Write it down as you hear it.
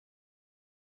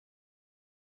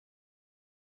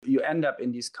you end up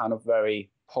in these kind of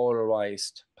very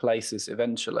polarized places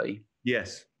eventually.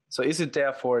 Yes. So is it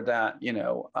therefore that,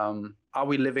 are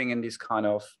we living in this kind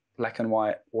of black and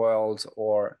white world,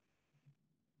 or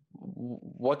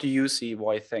what do you see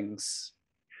why things...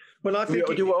 Well, I think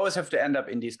do we always have to end up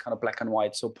in these kind of black and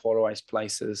white, so polarized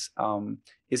places?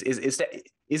 Is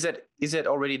it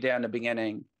already there in the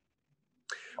beginning?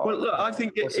 Well, look, I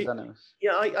think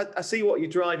I see what you're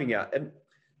driving at, and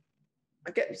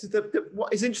I get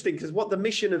what is interesting, because what the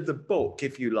mission of the book,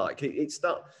 if you like, it's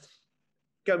not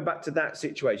going back to that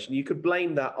situation. You could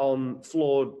blame that on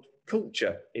flawed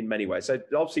culture in many ways. So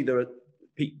obviously there are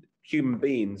human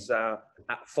beings are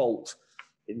at fault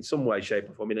in some way, shape,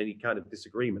 or form in any kind of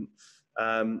disagreement.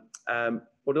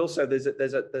 But also there's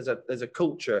a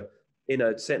culture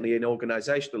certainly in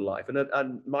organisational life,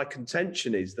 and my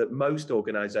contention is that most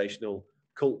organisational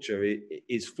culture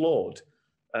is flawed.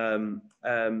 And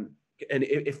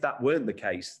if that weren't the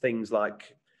case, things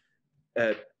like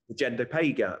the gender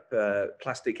pay gap,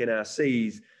 plastic in our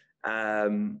seas,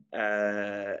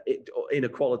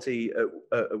 inequality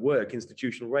at work,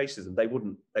 institutional racism, they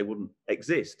wouldn't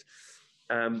exist.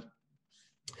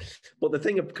 But the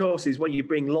thing, of course, is when you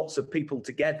bring lots of people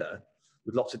together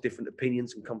with lots of different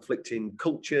opinions and conflicting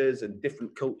cultures and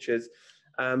different cultures,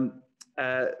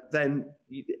 then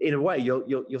in a way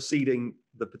you're seeding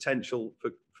the potential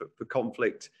for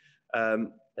conflict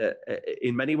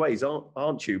in many ways,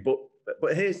 aren't you?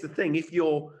 But here's the thing: if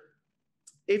you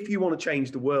want to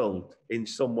change the world in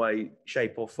some way,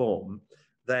 shape, or form,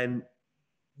 then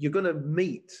you're going to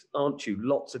meet, aren't you,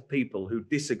 lots of people who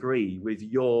disagree with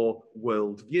your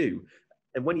worldview.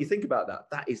 And when you think about that,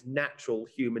 that is natural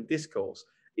human discourse.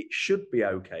 It should be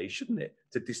okay, shouldn't it,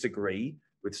 to disagree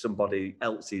with somebody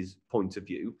else's point of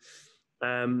view.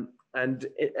 And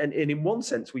in one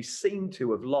sense, we seem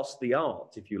to have lost the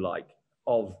art, if you like,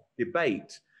 of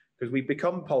debate, because we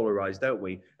become polarized, don't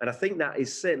we? And I think that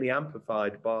is certainly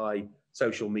amplified by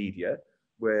social media,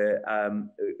 where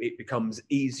it becomes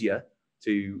easier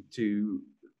to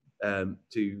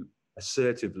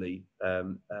assertively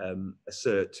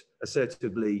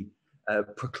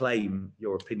proclaim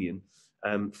your opinion,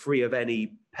 free of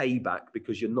any payback,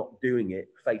 because you're not doing it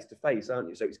face to face, aren't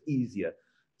you? So it's easier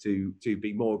to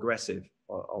be more aggressive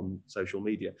on social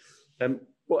media.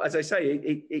 But as I say,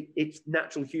 it's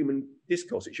natural human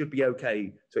discourse. It should be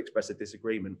okay to express a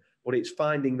disagreement, but it's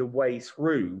finding the way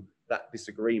through that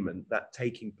disagreement, that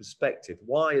taking perspective.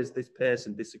 Why is this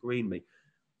person disagreeing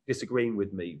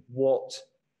with me? What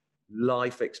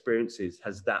life experiences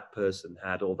has that person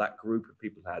had, or that group of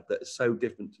people had, that are so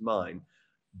different to mine,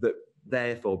 that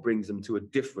therefore brings them to a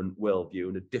different worldview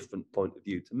and a different point of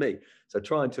view to me? So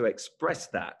trying to express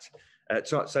that,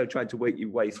 trying to work your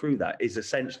way through that, is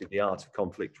essentially the art of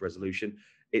conflict resolution.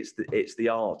 It's the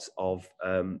art of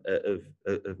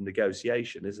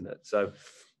negotiation, isn't it? So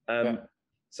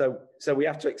we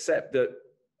have to accept that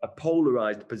a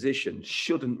polarized position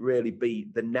shouldn't really be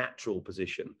the natural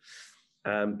position,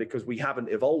 because we haven't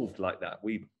evolved like that.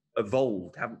 We've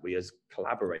evolved, haven't we, as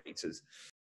collaborators?